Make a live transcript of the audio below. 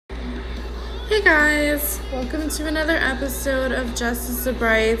Hey guys, welcome to another episode of Justice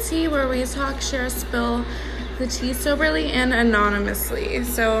Sobriety, where we talk, share, spill the tea soberly and anonymously.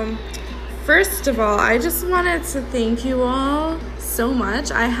 So first of all, I just wanted to thank you all so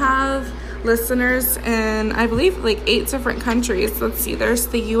much. I have listeners in, I believe, like 8 different countries. Let's see, there's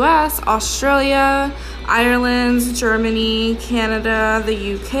the US, Australia, Ireland, Germany, Canada,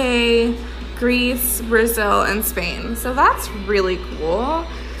 the UK, Greece, Brazil, and Spain. So that's really cool.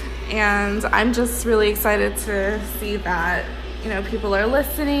 And I'm just really excited to see that, people are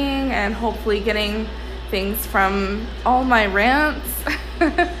listening and hopefully getting things from all my rants.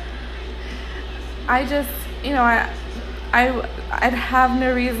 I just, I'd have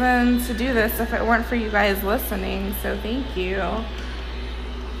no reason to do this if it weren't for you guys listening. So thank you.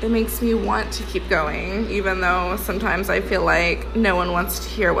 It makes me want to keep going, even though sometimes I feel like no one wants to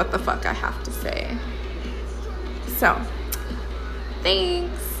hear what the fuck I have to say. So,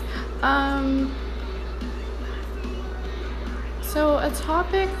 thanks. So a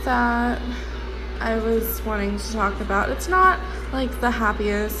topic that I was wanting to talk about, it's not like the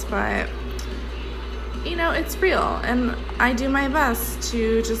happiest, but it's real, and I do my best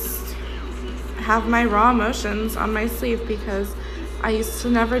to just have my raw emotions on my sleeve because I used to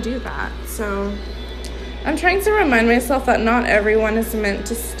never do that. So I'm trying to remind myself that not everyone is meant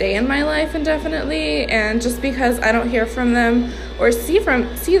to stay in my life indefinitely, and just because I don't hear from them or see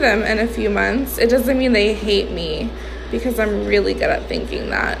them in a few months, it doesn't mean they hate me, because I'm really good at thinking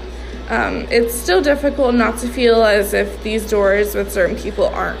that. It's still difficult not to feel as if these doors with certain people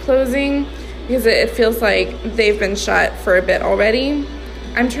aren't closing, because it feels like they've been shut for a bit already.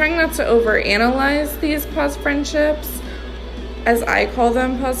 I'm trying not to overanalyze these past friendships, as I call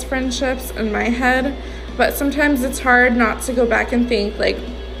them past friendships in my head. But sometimes it's hard not to go back and think, like,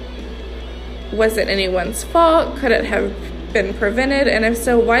 was it anyone's fault? Could it have been prevented? And if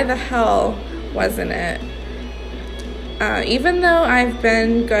so, why the hell wasn't it? Even though I've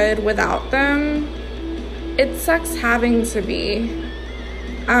been good without them, it sucks having to be.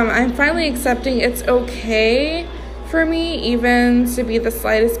 I'm finally accepting it's okay for me even to be the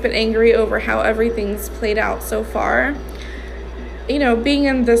slightest bit angry over how everything's played out so far. Being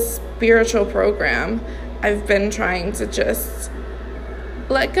in this spiritual program, I've been trying to just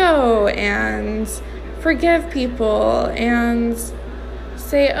let go and forgive people and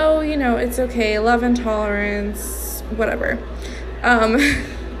say, oh, it's okay, love and tolerance, whatever.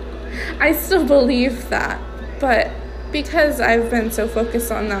 I still believe that, but because I've been so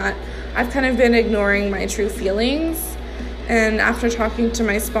focused on that, I've kind of been ignoring my true feelings. And after talking to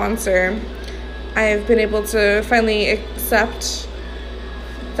my sponsor, I've been able to finally accept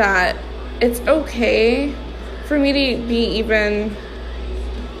that it's okay for me to be even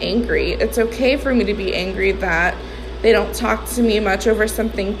angry. It's okay for me to be angry that they don't talk to me much over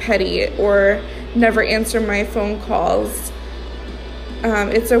something petty or never answer my phone calls.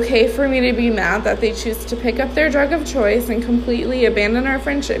 It's okay for me to be mad that they choose to pick up their drug of choice and completely abandon our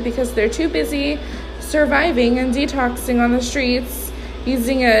friendship because they're too busy surviving and detoxing on the streets,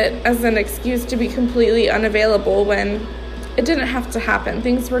 using it as an excuse to be completely unavailable when it didn't have to happen.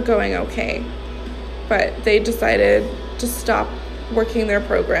 Things were going okay, but they decided to stop working their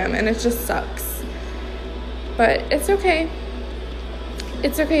program, and it just sucks. But it's okay.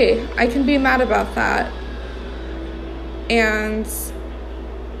 It's okay. I can be mad about that and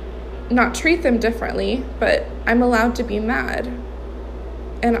not treat them differently, but I'm allowed to be mad.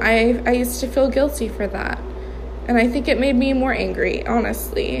 And I used to feel guilty for that. And I think it made me more angry,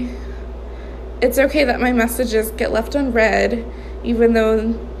 honestly. It's okay that my messages get left unread, even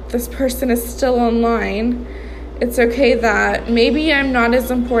though this person is still online. It's okay that maybe I'm not as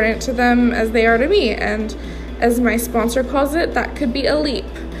important to them as they are to me. And as my sponsor calls it, that could be a leap.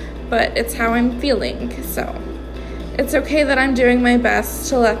 But it's how I'm feeling, so it's okay that I'm doing my best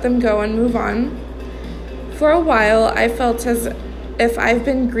to let them go and move on. For a while, I felt as if I've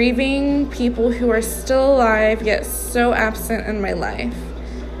been grieving people who are still alive yet so absent in my life.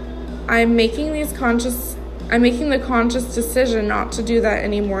 I'm making the conscious decision not to do that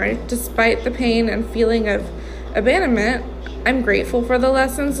anymore. Despite the pain and feeling of abandonment, I'm grateful for the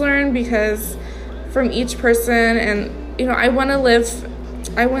lessons learned because from each person, and I want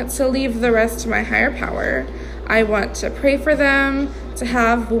to leave the rest to my higher power. I want to pray for them, to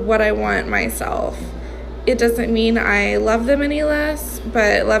have what I want myself. It doesn't mean I love them any less,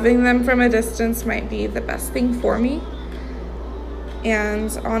 but loving them from a distance might be the best thing for me. And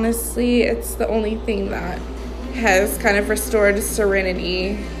honestly, it's the only thing that has kind of restored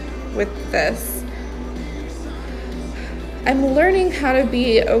serenity with this. I'm learning how to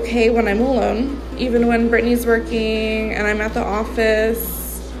be okay when I'm alone, even when Brittany's working and I'm at the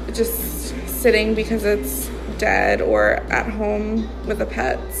office, just sitting because it's dead or at home with the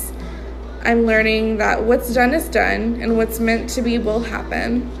pets. I'm learning that what's done is done, and what's meant to be will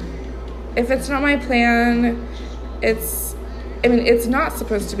happen. If it's not my plan, it's not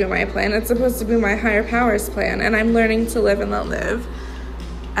supposed to be my plan. It's supposed to be my higher power's plan, and I'm learning to live and let live,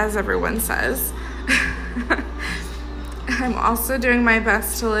 as everyone says. I'm also doing my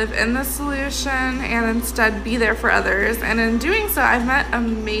best to live in the solution and instead be there for others. And in doing so, I've met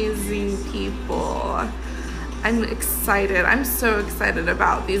amazing people. I'm excited. I'm so excited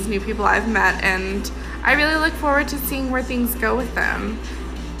about these new people I've met, and I really look forward to seeing where things go with them.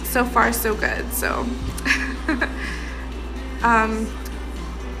 So far, so good. So,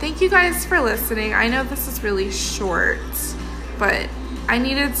 thank you guys for listening. I know this is really short, but I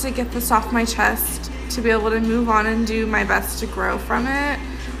needed to get this off my chest to be able to move on and do my best to grow from it.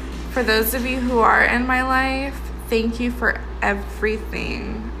 For those of you who are in my life, thank you for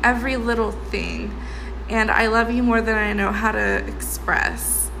everything, every little thing. And I love you more than I know how to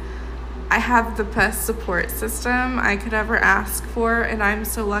express. I have the best support system I could ever ask for, and I'm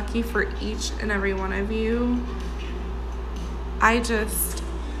so lucky for each and every one of you. I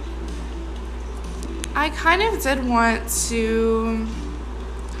kind of did want to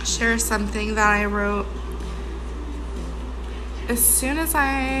share something that I wrote as soon as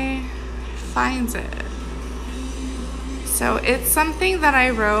I find it. So it's something that I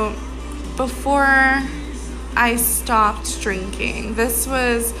wrote before I stopped drinking. This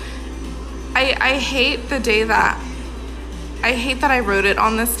was, I hate that I wrote it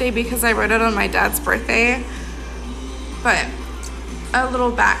on this day because I wrote it on my dad's birthday. But a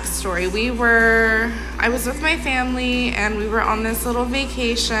little backstory. I was with my family and we were on this little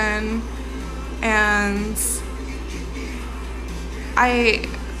vacation, and I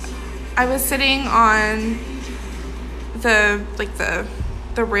was sitting on the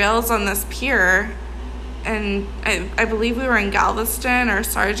rails on this pier, and I believe we were in Galveston or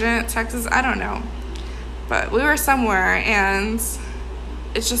Sargent, Texas, I don't know. But we were somewhere, and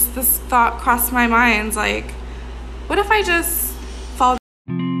it's just this thought crossed my mind, like, what if I just fall?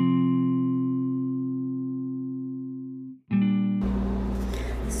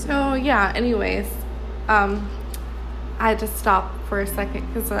 So yeah, anyways, I had to stop for a second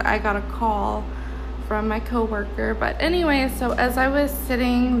because I got a call from my coworker. But anyway, so as I was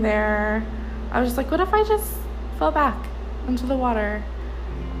sitting there, I was just like, what if I just fell back into the water?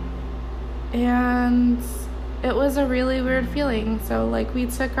 And it was a really weird feeling. So like, we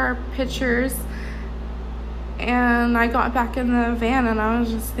took our pictures, and I got back in the van, and I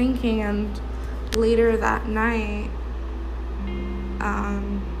was just thinking, and later that night,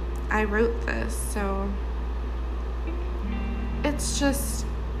 I wrote this. So it's just,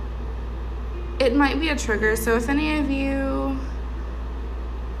 it might be a trigger. So if any of you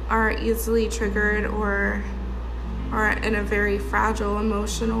are easily triggered or are in a very fragile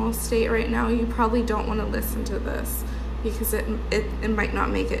emotional state right now, you probably don't want to listen to this because it might not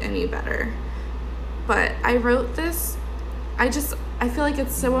make it any better. But I wrote this, I feel like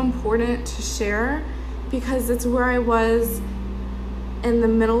it's so important to share because it's where I was in the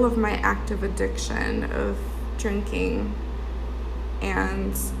middle of my active addiction of drinking,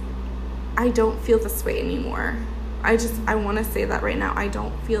 and I don't feel this way anymore. I want to say that right now. I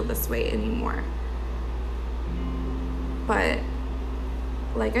don't feel this way anymore. But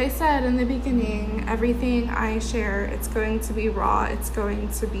like I said in the beginning, everything I share, it's going to be raw. It's going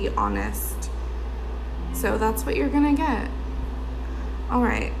to be honest. So that's what you're going to get. All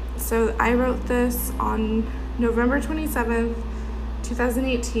right. So I wrote this on November 27th,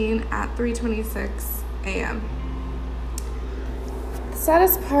 2018 at 3:26 a.m. The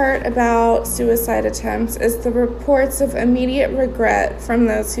saddest part about suicide attempts is the reports of immediate regret from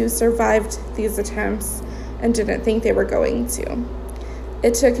those who survived these attempts and didn't think they were going to.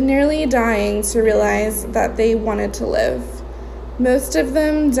 It took nearly dying to realize that they wanted to live. Most of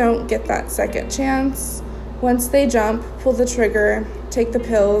them don't get that second chance. Once they jump, pull the trigger, take the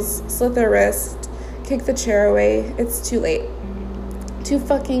pills, slit their wrist, kick the chair away, it's too late. Too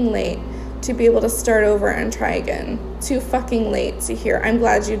fucking late to be able to start over and try again. Too fucking late to hear, "I'm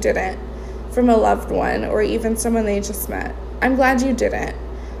glad you didn't," from a loved one or even someone they just met. "I'm glad you didn't."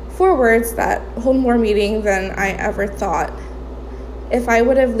 4 words that hold more meaning than I ever thought. If I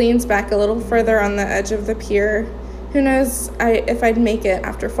would have leaned back a little further on the edge of the pier, who knows if I'd make it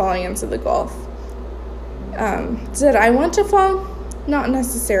after falling into the Gulf. Did I want to fall? Not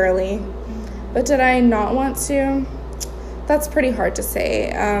necessarily. But did I not want to? That's pretty hard to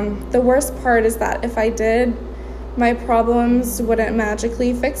say. The worst part is that if I did, my problems wouldn't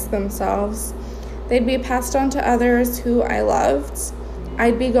magically fix themselves. They'd be passed on to others who I loved.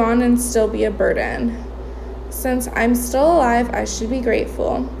 I'd be gone and still be a burden. Since I'm still alive, I should be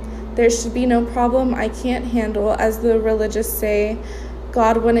grateful. There should be no problem I can't handle. As the religious say,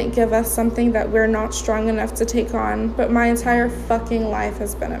 God wouldn't give us something that we're not strong enough to take on, but my entire fucking life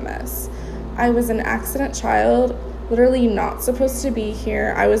has been a mess. I was an accident child, literally not supposed to be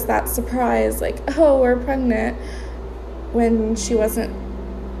here. I was that surprised, like, oh, we're pregnant, when she wasn't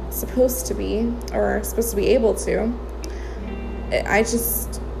supposed to be, or supposed to be able to. I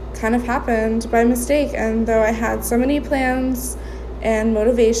just kind of happened by mistake, and though I had so many plans and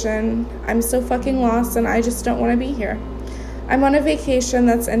motivation, I'm so fucking lost, and I just don't want to be here. I'm on a vacation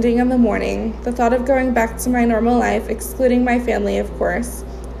that's ending in the morning. The thought of going back to my normal life, excluding my family, of course,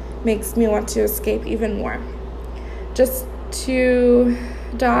 makes me want to escape even more. Just to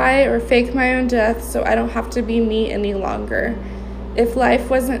die or fake my own death so I don't have to be me any longer. If life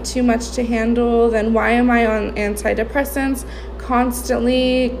wasn't too much to handle, then why am I on antidepressants,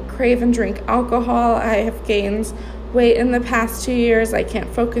 constantly crave and drink alcohol? I have gained weight in the past 2 years. I can't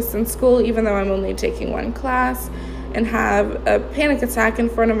focus in school even though I'm only taking one class, and have a panic attack in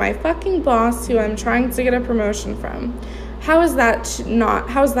front of my fucking boss who I'm trying to get a promotion from. How is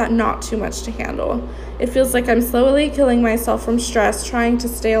that not too much to handle? It feels like I'm slowly killing myself from stress, trying to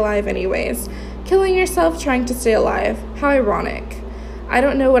stay alive anyways. Killing yourself trying to stay alive. How ironic. I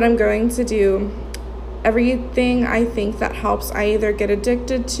don't know what I'm going to do. Everything I think that helps, I either get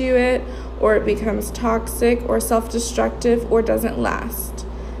addicted to it, or it becomes toxic or self-destructive, or doesn't last.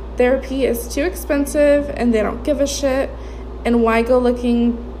 Therapy is too expensive and they don't give a shit. And why go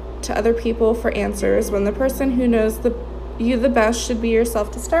looking to other people for answers when the person who knows you the best should be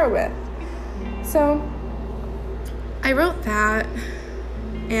yourself to start with? So I wrote that,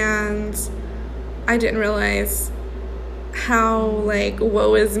 and I didn't realize how, like,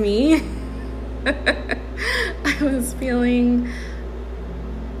 woe is me I was feeling.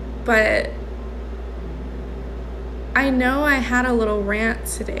 But I know I had a little rant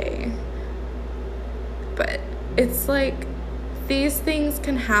today, but it's like these things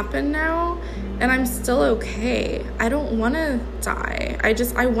can happen now and I'm still okay. I don't want to die.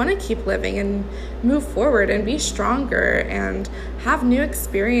 I want to keep living and move forward and be stronger and have new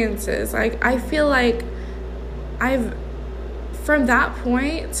experiences. I feel like from that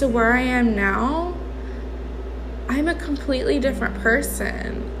point to where I am now, I'm a completely different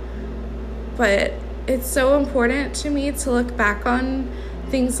person. But it's so important to me to look back on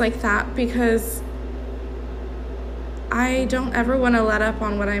things like that, because I don't ever want to let up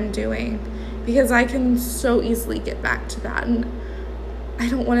on what I'm doing, because I can so easily get back to that, and I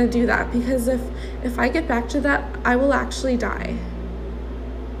don't want to do that, because if I get back to that, I will actually die.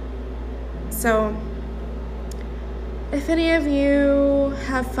 So if any of you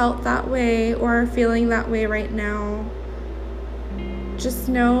have felt that way or are feeling that way right now, just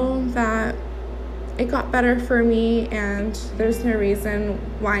know that it got better for me, and there's no reason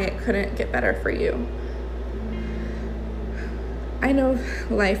why it couldn't get better for you. I know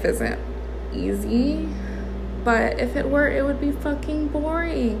life isn't easy, but if it were, it would be fucking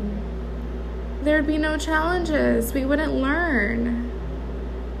boring. There'd be no challenges. We wouldn't learn.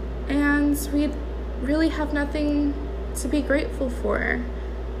 And we'd really have nothing to be grateful for.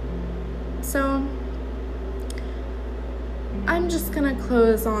 So I'm just gonna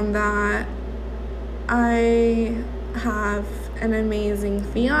close on that. I have an amazing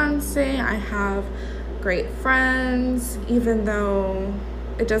fiance. I have great friends, even though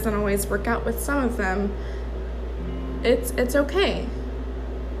it doesn't always work out with some of them. It's okay.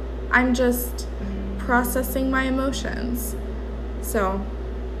 I'm just processing my emotions. So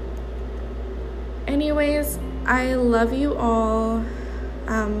anyways, I love you all.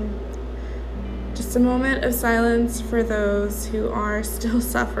 Just a moment of silence for those who are still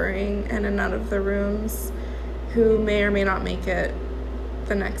suffering and in none of the rooms, who may or may not make it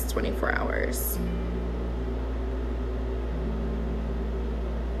the next 24 hours.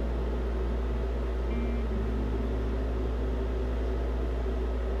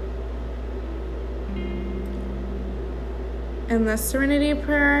 And the serenity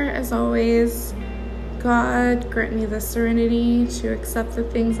prayer, as always, God, grant me the serenity to accept the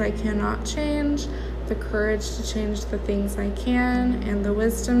things I cannot change, the courage to change the things I can, and the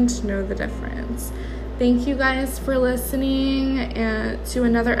wisdom to know the difference. Thank you guys for listening to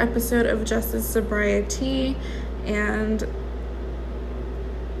another episode of Justice Sobriety. And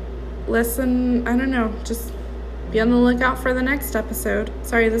listen, I don't know, just be on the lookout for the next episode.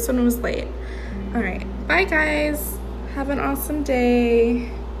 Sorry, this one was late. All right, bye guys. Have an awesome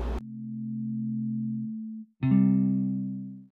day.